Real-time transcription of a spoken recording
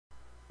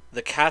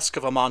The Cask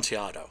of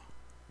Amantillado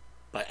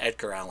by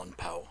Edgar Allan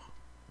Poe.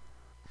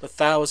 The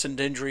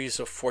 1,000 injuries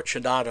of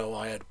Fortunato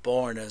I had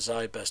borne as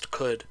I best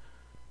could,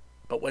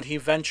 but when he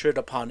ventured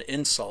upon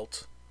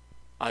insult,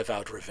 I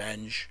vowed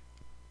revenge.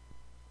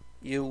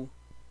 You,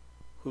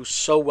 who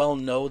so well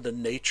know the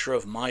nature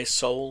of my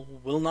soul,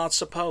 will not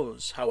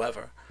suppose,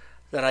 however,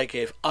 that I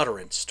gave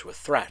utterance to a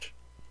threat.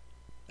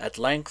 At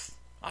length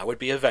I would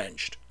be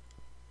avenged.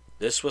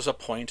 This was a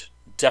point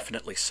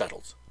definitely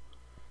settled,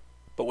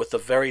 but with the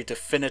very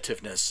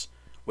definitiveness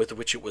with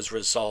which it was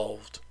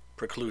resolved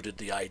precluded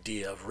the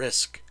idea of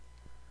risk.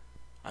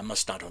 I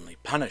must not only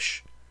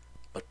punish,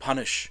 but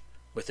punish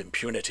with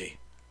impunity.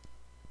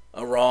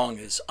 A wrong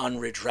is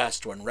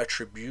unredressed when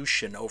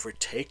retribution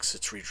overtakes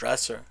its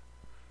redresser.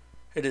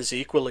 It is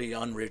equally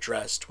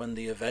unredressed when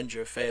the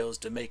avenger fails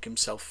to make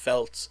himself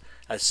felt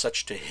as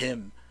such to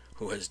him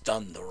who has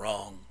done the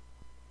wrong.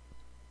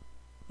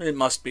 It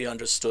must be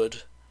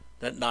understood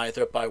that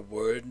neither by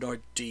word nor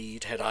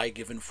deed had I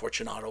given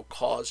Fortunato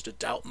cause to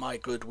doubt my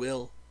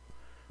goodwill.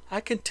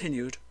 I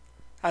continued,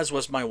 as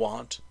was my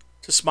wont,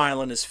 to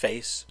smile in his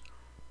face,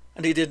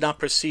 and he did not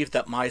perceive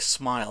that my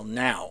smile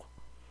now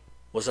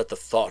was at the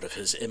thought of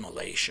his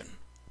immolation.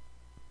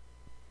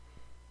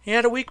 He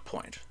had a weak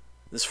point,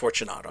 this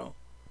Fortunato,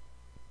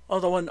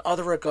 although in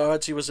other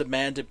regards he was a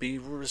man to be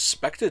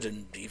respected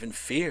and even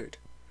feared.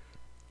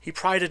 He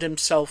prided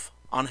himself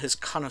on his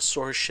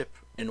connoisseurship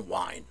in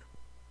wine.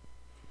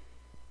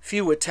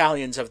 Few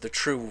Italians have the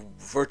true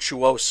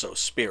virtuoso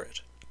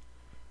spirit.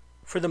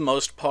 For the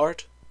most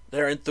part,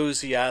 their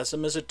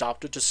enthusiasm is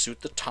adopted to suit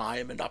the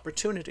time and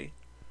opportunity,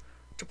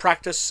 to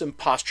practice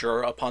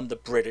imposture upon the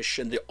British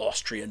and the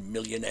Austrian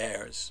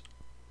millionaires.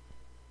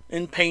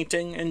 In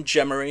painting and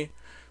gemmery,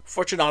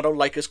 Fortunato,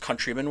 like his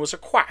countrymen, was a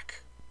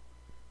quack,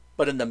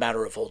 but in the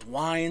matter of old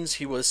wines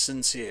he was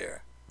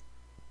sincere.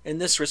 In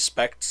this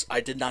respect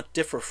I did not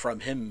differ from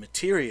him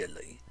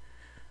materially.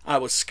 I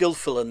was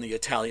skillful in the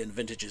Italian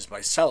vintages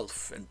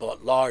myself, and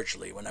bought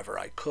largely whenever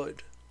I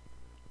could.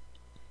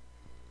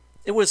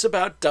 It was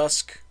about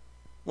dusk,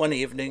 one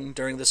evening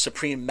during the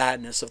supreme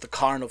madness of the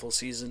carnival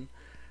season,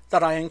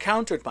 that I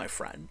encountered my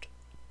friend.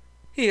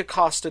 He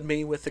accosted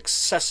me with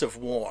excessive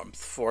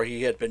warmth, for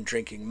he had been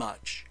drinking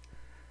much.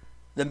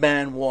 The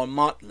man wore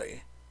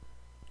motley.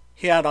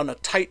 He had on a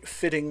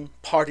tight-fitting,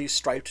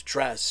 party-striped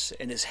dress,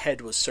 and his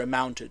head was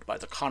surmounted by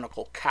the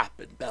conical cap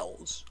and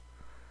bells.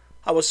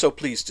 I was so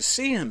pleased to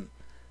see him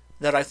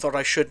that I thought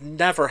I should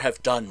never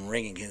have done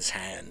wringing his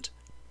hand.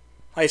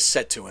 I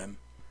said to him,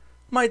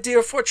 "My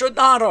dear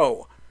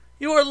Fortunato,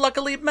 you are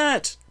luckily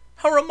met.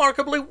 How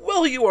remarkably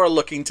well you are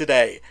looking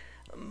today!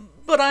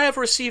 But I have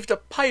received a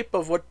pipe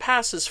of what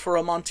passes for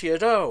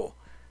Amantillado,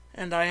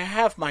 and I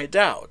have my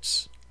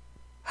doubts."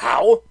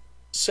 "How?"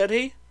 said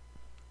he.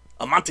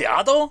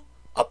 "Amontillado?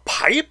 A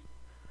pipe?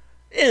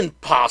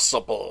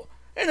 Impossible!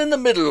 And in the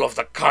middle of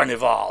the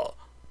Carnival!"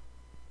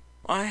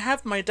 "I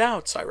have my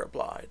doubts," I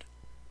replied,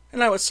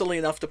 "and I was silly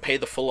enough to pay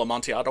the full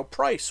Amontillado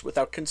price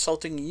without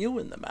consulting you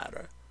in the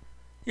matter.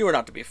 You were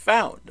not to be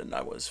found, and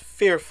I was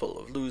fearful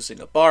of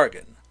losing a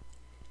bargain."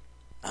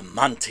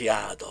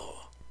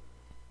 "Amontillado."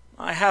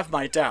 "I have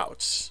my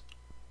doubts."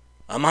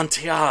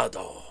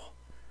 "Amontillado."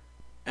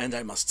 "And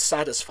I must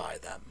satisfy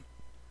them."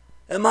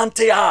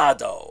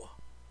 "Amontillado."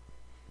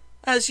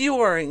 "As you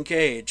are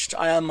engaged,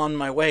 I am on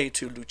my way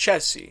to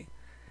Lucchesi.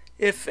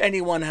 If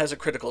anyone has a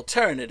critical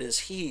turn, it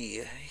is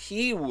he.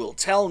 He will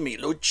tell me."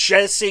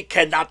 "Lucchesi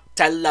cannot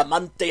tell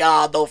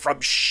Amontillado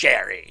from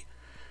sherry."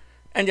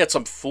 "And yet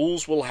some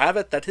fools will have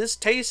it that his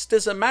taste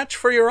is a match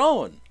for your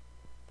own."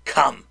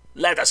 "Come,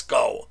 let us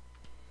go."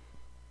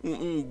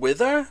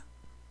 "Whither?"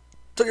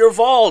 "To your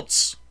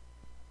vaults."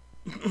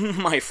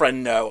 "My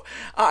friend, no.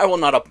 I will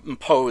not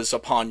impose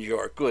upon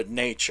your good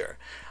nature.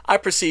 I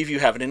perceive you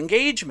have an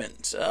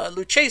engagement.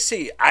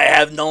 Lucchesi—" "I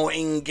have no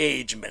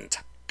engagement.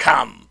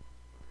 Come."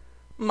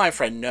 "My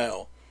friend,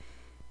 no.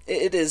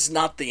 It is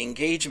not the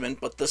engagement,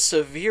 but the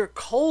severe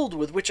cold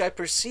with which I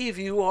perceive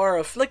you are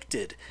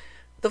afflicted.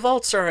 The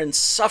vaults are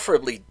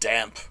insufferably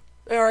damp.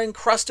 They are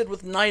encrusted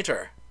with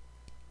nitre."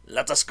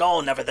 "Let us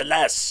go,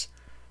 nevertheless.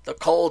 The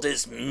cold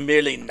is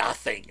merely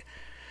nothing.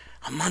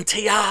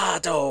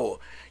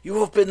 Amontillado! You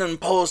have been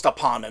imposed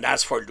upon, and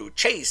as for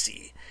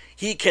Lucchesi,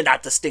 he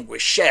cannot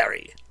distinguish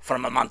sherry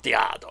from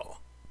Amontillado."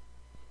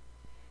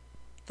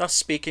 Thus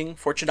speaking,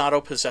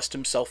 Fortunato possessed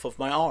himself of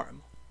my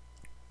arm.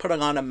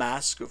 Putting on a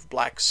mask of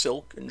black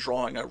silk and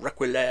drawing a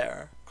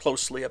requiliere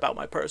closely about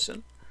my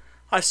person,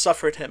 I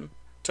suffered him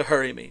to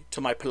hurry me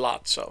to my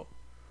palazzo.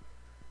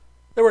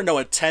 There were no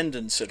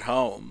attendants at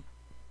home.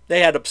 They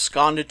had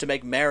absconded to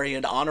make merry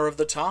in honor of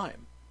the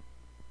time.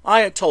 I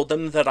had told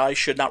them that I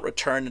should not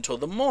return until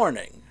the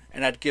morning,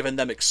 and had given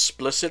them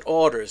explicit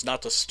orders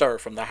not to stir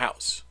from the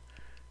house.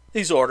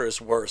 These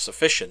orders were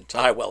sufficient,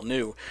 I well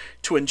knew,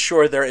 to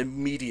ensure their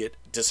immediate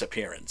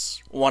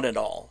disappearance, one and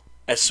all,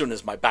 as soon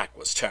as my back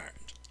was turned.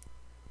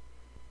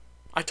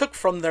 I took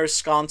from their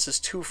sconces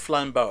 2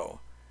 flambeaux,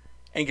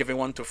 and giving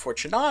one to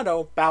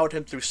Fortunato, bowed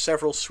him through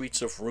several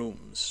suites of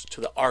rooms to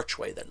the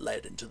archway that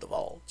led into the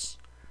vaults.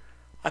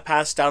 I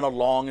passed down a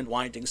long and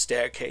winding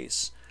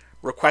staircase,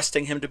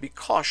 requesting him to be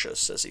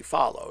cautious as he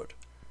followed.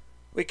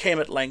 We came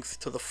at length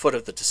to the foot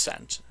of the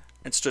descent,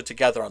 and stood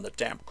together on the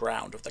damp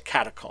ground of the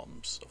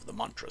catacombs of the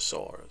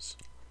Montresors.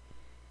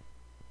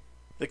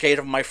 The gait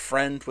of my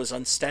friend was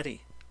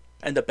unsteady,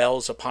 and the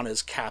bells upon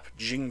his cap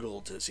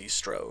jingled as he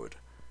strode.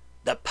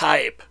 "The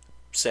pipe,"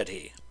 said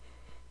he.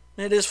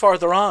 "It is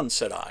farther on,"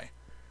 said I.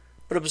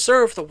 "But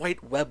observe the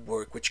white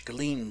webwork which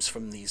gleams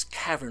from these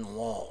cavern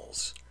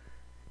walls."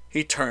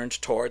 He turned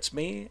towards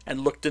me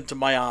and looked into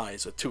my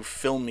eyes with two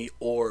filmy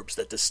orbs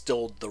that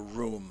distilled the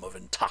rheum of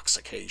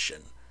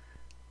intoxication.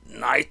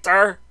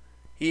 "Nitre?"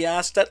 he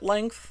asked at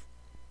length.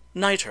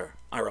 "Nitre,"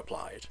 I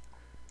replied.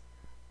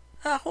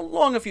 "How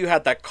long have you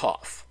had that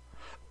cough?"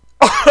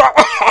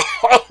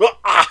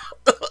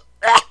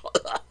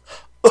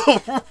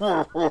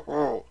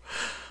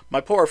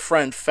 My poor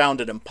friend found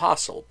it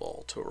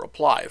impossible to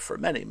reply for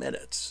many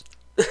minutes.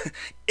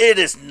 "It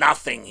is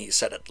nothing," he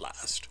said at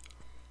last.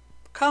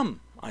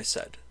 "Come," I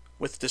said,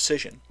 with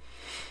decision.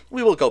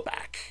 "We will go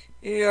back.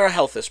 Your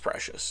health is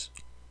precious.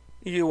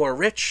 You are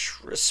rich,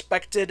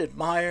 respected,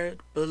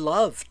 admired,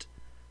 beloved.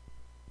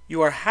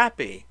 You are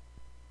happy,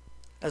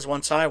 as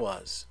once I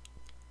was.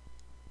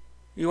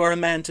 You are a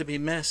man to be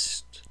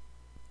missed.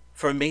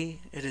 For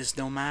me, it is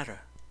no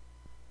matter.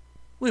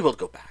 We will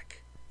go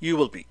back. You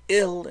will be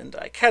ill, and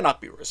I cannot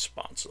be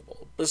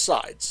responsible.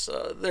 Besides,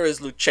 there is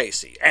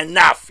Lucchesi."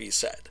 "Enough," he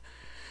said.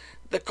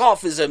 "The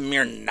cough is a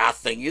mere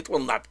nothing. It will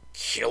not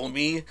kill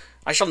me.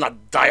 I shall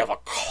not die of a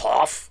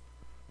cough."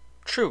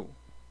 "True,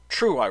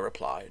 true," I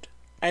replied,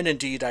 "and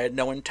indeed I had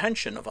no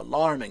intention of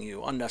alarming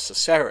you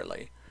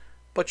unnecessarily,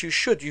 but you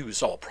should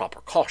use all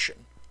proper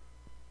caution.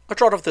 A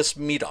draught of this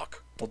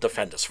Medoc will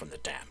defend us from the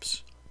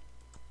damps."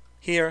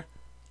 Here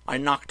I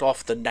knocked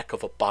off the neck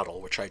of a bottle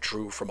which I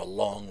drew from a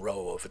long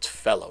row of its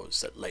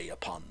fellows that lay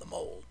upon the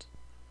mould.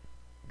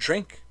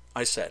 "Drink,"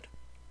 I said,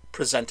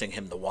 presenting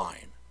him the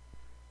wine.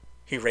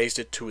 He raised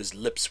it to his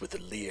lips with a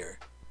leer.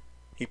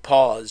 He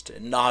paused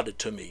and nodded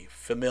to me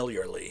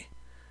familiarly,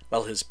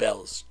 while his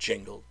bells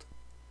jingled.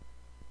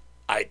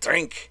 "I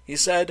drink," he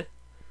said,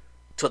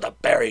 "to the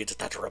buried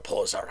that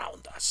repose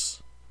around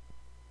us."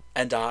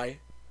 "And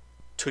I,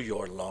 to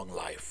your long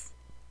life."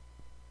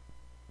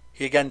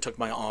 He again took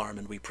my arm,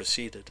 and we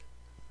proceeded.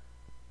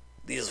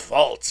 "These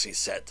vaults," he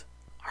said,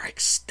 "are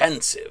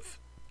extensive."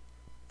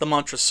 "The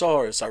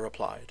Montresors," I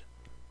replied,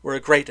 "were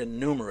a great and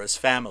numerous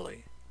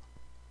family."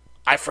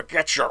 "I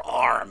forget your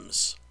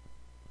arms."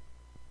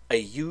 "A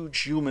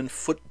huge human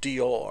foot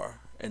d'or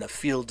in a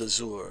field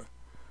d'azur.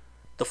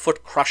 The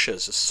foot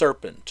crushes a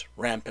serpent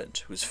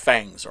rampant whose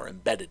fangs are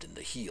embedded in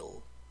the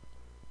heel."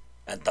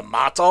 "And the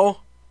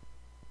motto?"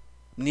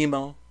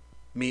 "Nemo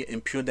me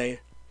impune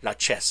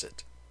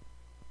lacessit."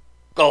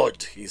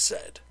 "Good," he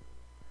said.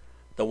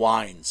 The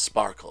wine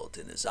sparkled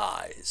in his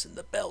eyes, and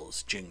the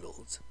bells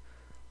jingled.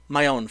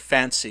 My own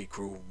fancy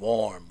grew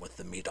warm with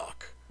the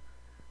Medoc.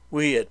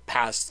 We had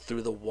passed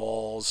through the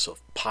walls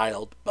of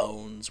piled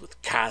bones,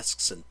 with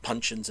casks and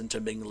puncheons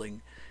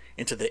intermingling,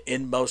 into the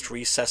inmost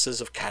recesses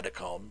of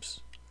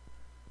catacombs.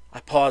 I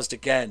paused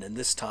again, and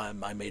this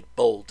time I made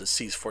bold to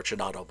seize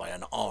Fortunato by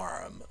an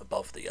arm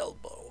above the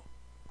elbow.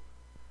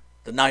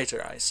 "The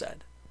nitre," I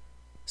said.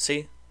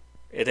 "See,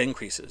 it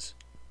increases.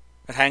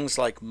 It hangs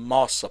like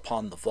moss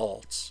upon the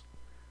vaults.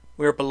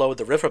 We are below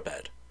the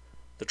riverbed.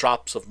 The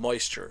drops of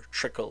moisture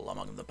trickle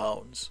among the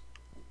bones."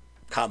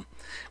 "Come,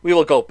 we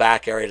will go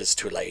back ere it is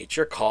too late.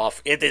 Your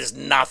cough—" "It is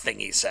nothing,"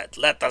 he said.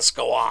 "Let us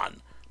go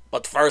on.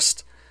 But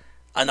first,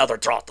 another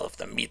draught of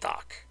the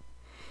Medoc."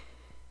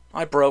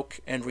 I broke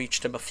and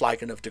reached him a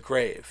flagon of de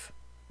Grave.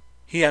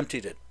 He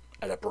emptied it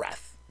at a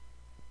breath.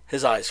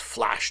 His eyes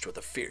flashed with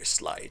a fierce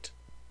light.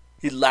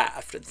 He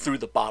laughed and threw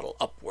the bottle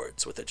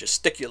upwards with a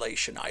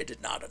gesticulation I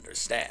did not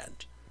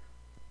understand.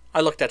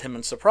 I looked at him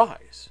in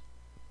surprise.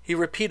 He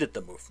repeated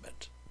the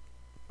movement,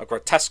 a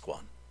grotesque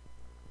one.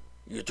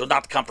 "You do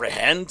not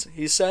comprehend?"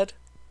 he said.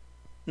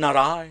 "Not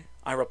I,"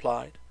 I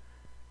replied.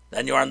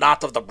 "Then you are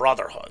not of the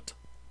Brotherhood."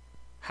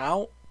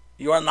 "How?"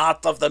 "You are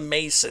not of the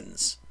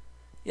Masons."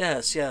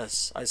 "Yes,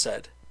 yes," I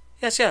said.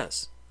 "Yes,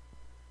 yes."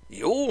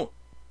 "You?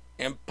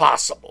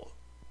 Impossible.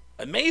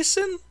 A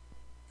Mason?"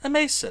 "A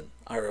Mason,"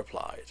 I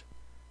replied.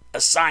 "A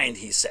sign,"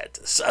 he said.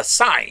 "A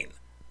sign."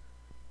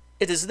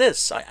 "It is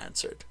this," I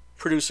answered,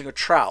 producing a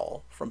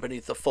trowel from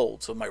beneath the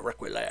folds of my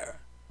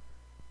requelaire.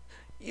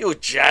 "You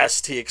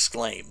jest," he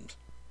exclaimed,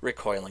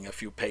 recoiling a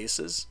few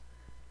paces.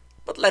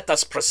 "But let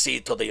us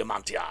proceed to the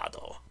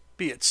Amantillado."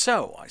 "Be it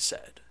so," I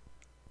said,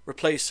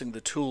 replacing the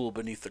tool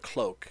beneath the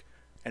cloak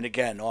and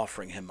again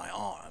offering him my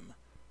arm.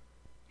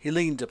 He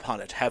leaned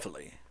upon it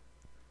heavily.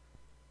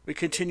 We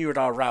continued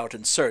our route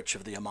in search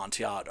of the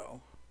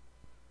Amantillado.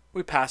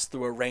 We passed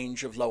through a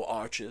range of low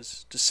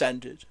arches,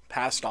 descended,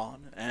 passed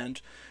on,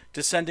 and,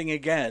 descending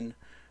again,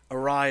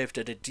 arrived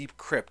at a deep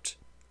crypt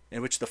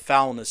in which the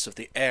foulness of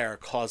the air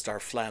caused our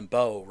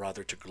flambeaux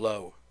rather to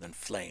glow than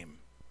flame.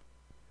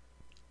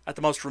 At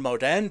the most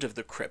remote end of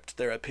the crypt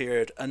there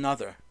appeared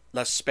another,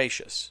 less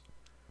spacious.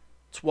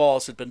 Its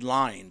walls had been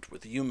lined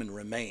with human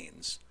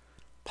remains,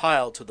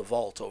 piled to the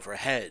vault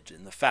overhead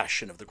in the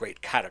fashion of the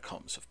great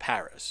catacombs of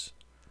Paris.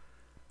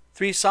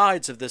 3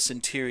 sides of this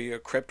interior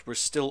crypt were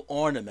still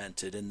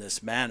ornamented in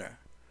this manner.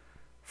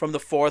 From the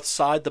 4th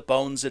side the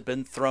bones had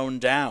been thrown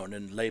down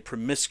and lay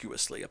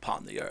promiscuously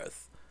upon the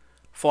earth,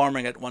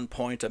 forming at one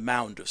point a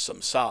mound of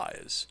some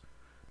size.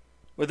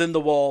 Within the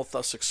wall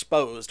thus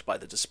exposed by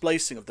the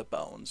displacing of the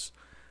bones,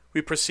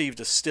 we perceived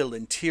a still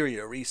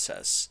interior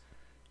recess,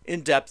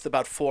 in depth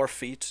about 4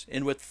 feet,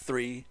 in width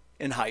 3,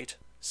 in height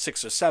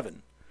 6 or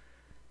 7.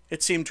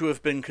 It seemed to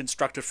have been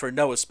constructed for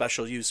no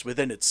especial use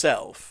within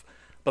itself,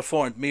 but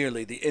formed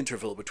merely the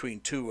interval between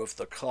 2 of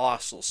the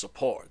colossal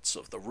supports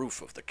of the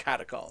roof of the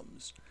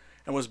catacombs,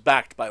 and was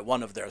backed by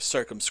one of their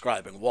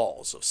circumscribing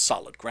walls of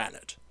solid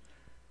granite.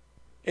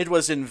 It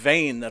was in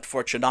vain that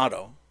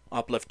Fortunato,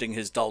 uplifting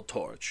his dull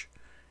torch,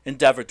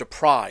 endeavored to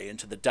pry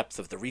into the depth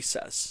of the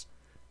recess.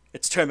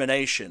 Its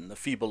termination the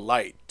feeble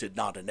light did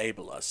not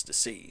enable us to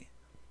see.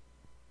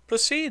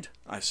 "Proceed,"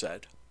 I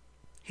said.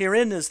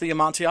 "Herein is the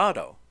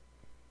Amontillado.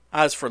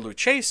 As for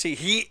Lucchesi—"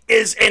 "He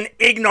is an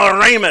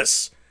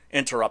ignoramus!"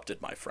 interrupted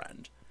my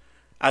friend,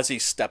 as he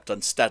stepped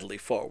unsteadily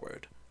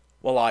forward,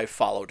 while I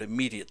followed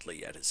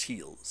immediately at his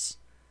heels.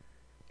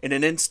 In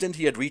an instant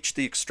he had reached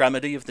the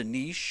extremity of the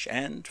niche,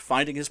 and,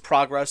 finding his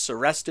progress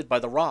arrested by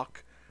the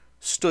rock,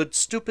 stood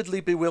stupidly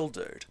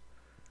bewildered.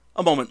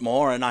 A moment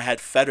more, and I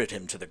had fettered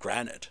him to the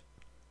granite.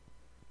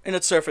 In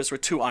its surface were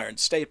 2 iron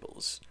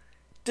staples,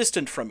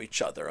 distant from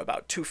each other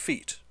about 2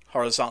 feet,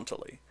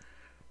 horizontally.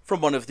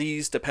 From one of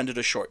these depended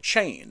a short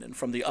chain, and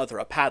from the other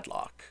a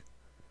padlock.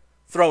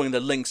 Throwing the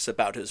links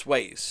about his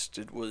waist,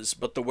 it was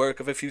but the work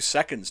of a few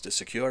seconds to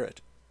secure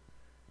it.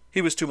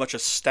 He was too much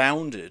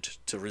astounded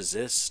to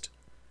resist.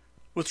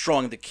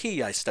 Withdrawing the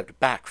key, I stepped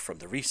back from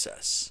the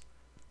recess.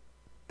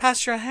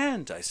 "Pass your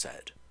hand," I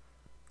said,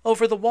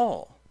 "over the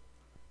wall.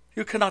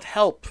 You cannot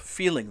help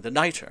feeling the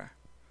nitre.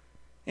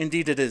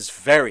 Indeed, it is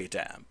very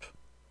damp.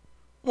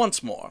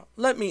 Once more,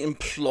 let me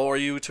implore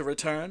you to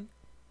return.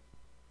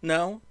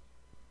 No?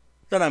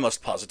 Then I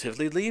must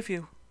positively leave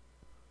you.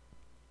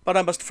 But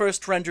I must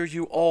first render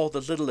you all the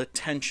little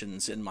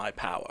attentions in my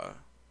power."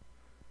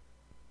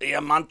 "The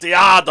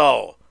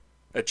Amontillado!"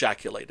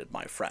 ejaculated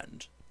my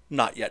friend,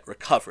 not yet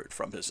recovered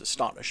from his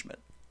astonishment.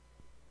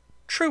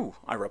 "True,"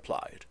 I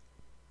replied,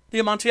 "the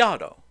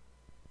Amontillado."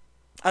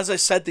 As I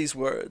said these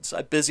words,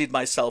 I busied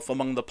myself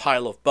among the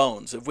pile of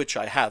bones of which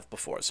I have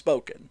before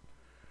spoken.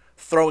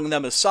 Throwing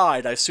them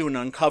aside, I soon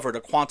uncovered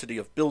a quantity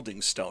of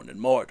building stone and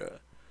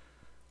mortar.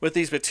 With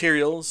these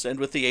materials, and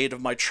with the aid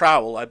of my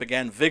trowel, I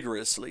began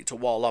vigorously to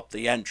wall up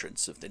the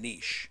entrance of the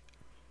niche.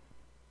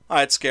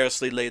 I had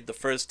scarcely laid the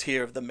first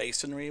tier of the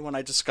masonry when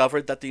I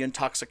discovered that the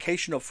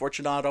intoxication of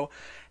Fortunato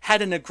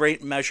had in a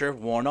great measure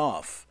worn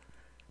off.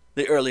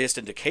 The earliest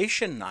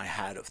indication I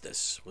had of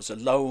this was a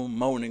low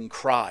moaning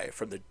cry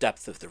from the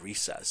depth of the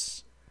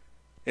recess.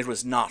 It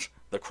was not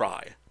the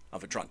cry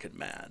of a drunken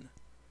man.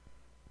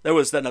 There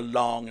was then a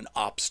long and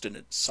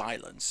obstinate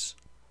silence.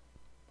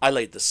 I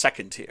laid the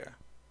 2nd tier,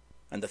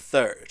 and the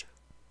 3rd,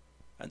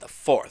 and the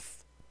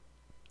 4th,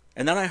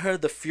 and then I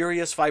heard the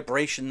furious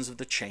vibrations of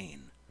the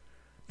chain.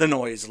 The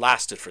noise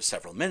lasted for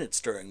several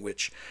minutes, during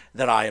which,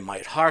 that I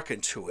might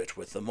hearken to it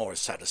with the more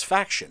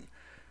satisfaction,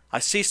 I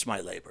ceased my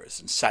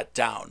labors and sat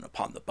down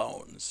upon the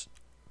bones.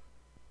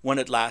 When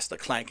at last the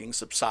clanking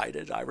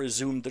subsided, I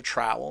resumed the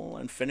trowel,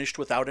 and finished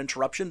without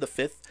interruption the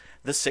 5th,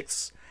 the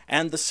 6th,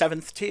 and the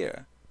 7th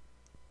tier.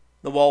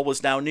 The wall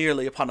was now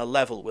nearly upon a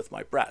level with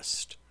my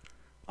breast.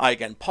 I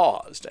again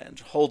paused, and,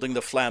 holding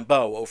the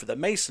flambeau over the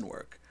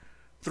masonwork,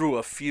 threw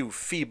a few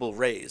feeble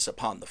rays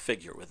upon the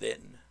figure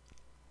within.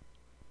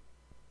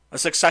 A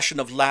succession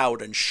of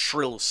loud and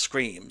shrill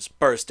screams,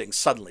 bursting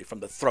suddenly from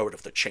the throat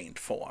of the chained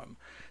form,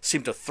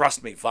 seemed to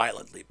thrust me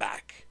violently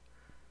back.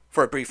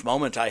 For a brief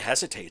moment I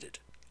hesitated.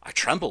 I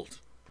trembled.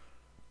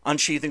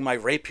 Unsheathing my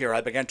rapier,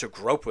 I began to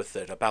grope with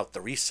it about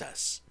the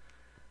recess.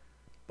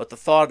 But the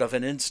thought of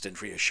an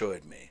instant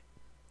reassured me.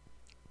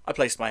 I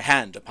placed my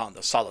hand upon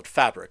the solid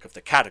fabric of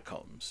the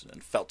catacombs,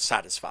 and felt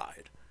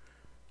satisfied.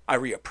 I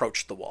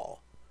reapproached the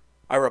wall.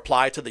 I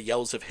replied to the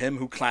yells of him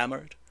who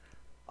clamored.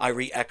 I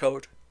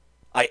re-echoed.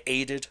 I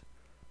aided.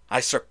 I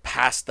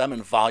surpassed them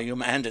in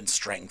volume and in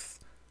strength.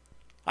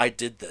 I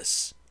did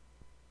this,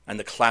 and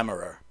the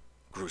clamorer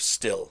grew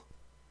still.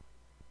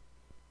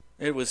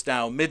 It was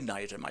now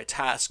midnight, and my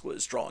task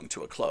was drawing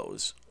to a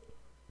close.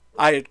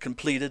 I had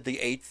completed the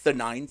 8th, the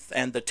 9th,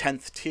 and the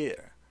 10th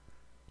tier.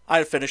 I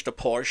had finished a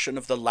portion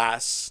of the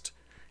last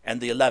and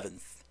the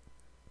 11th.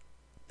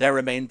 There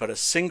remained but a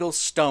single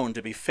stone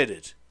to be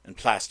fitted and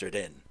plastered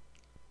in.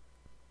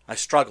 I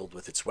struggled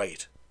with its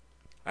weight.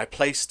 I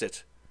placed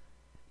it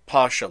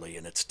partially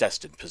in its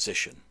destined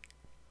position.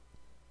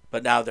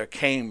 But now there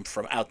came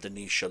from out the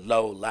niche a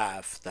low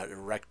laugh that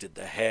erected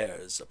the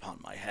hairs upon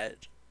my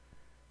head.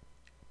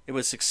 It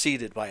was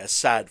succeeded by a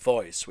sad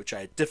voice which I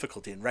had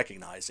difficulty in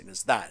recognizing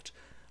as that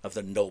of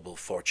the noble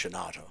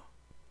Fortunato.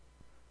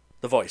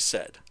 The voice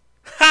said,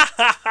 "Ha!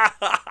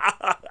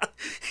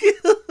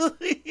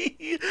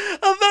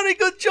 A very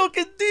good joke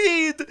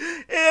indeed.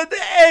 An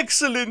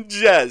excellent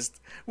jest.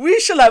 We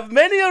shall have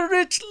many a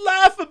rich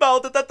laugh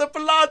about it at the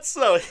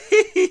palazzo.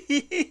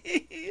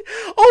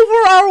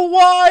 Over our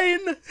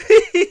wine.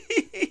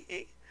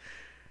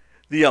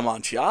 The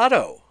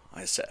Amontillado,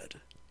 I said.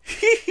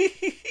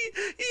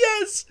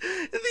 Yes,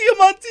 the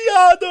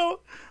Amontillado.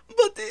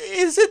 But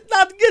is it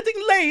not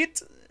getting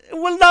late?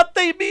 Will not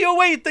they be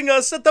awaiting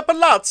us at the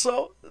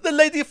palazzo, the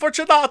Lady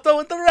Fortunato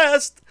and the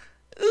rest?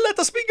 Let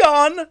us be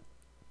gone.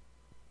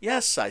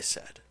 Yes, I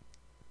said.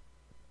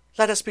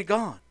 Let us be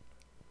gone.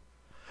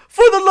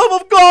 For the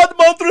love of God,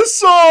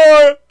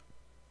 Montresor!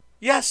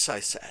 Yes, I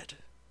said.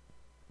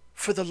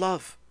 For the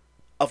love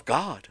of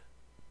God.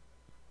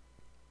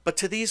 But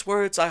to these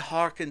words I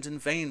hearkened in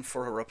vain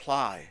for a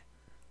reply.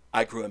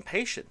 I grew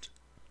impatient.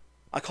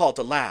 I called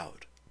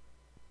aloud.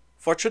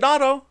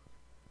 Fortunato!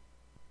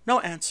 No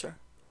answer.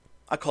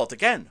 I called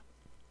again.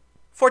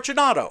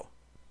 Fortunato!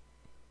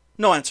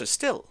 No answer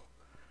still.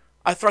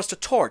 I thrust a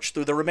torch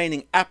through the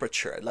remaining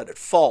aperture and let it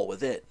fall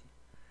within.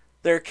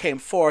 There came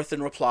forth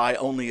in reply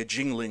only a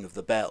jingling of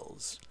the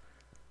bells.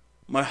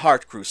 My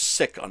heart grew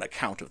sick on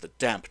account of the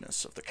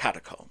dampness of the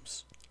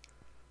catacombs.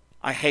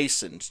 I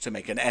hastened to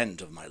make an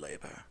end of my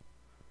labor.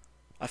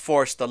 I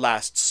forced the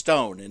last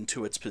stone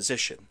into its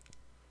position.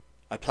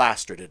 I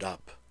plastered it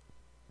up.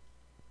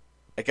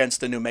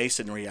 Against the new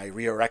masonry I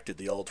re-erected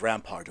the old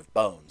rampart of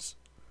bones.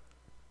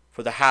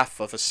 For the half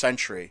of a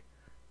century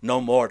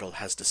no mortal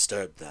has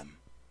disturbed them.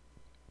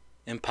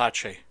 In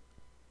pace,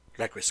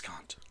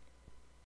 requiescat.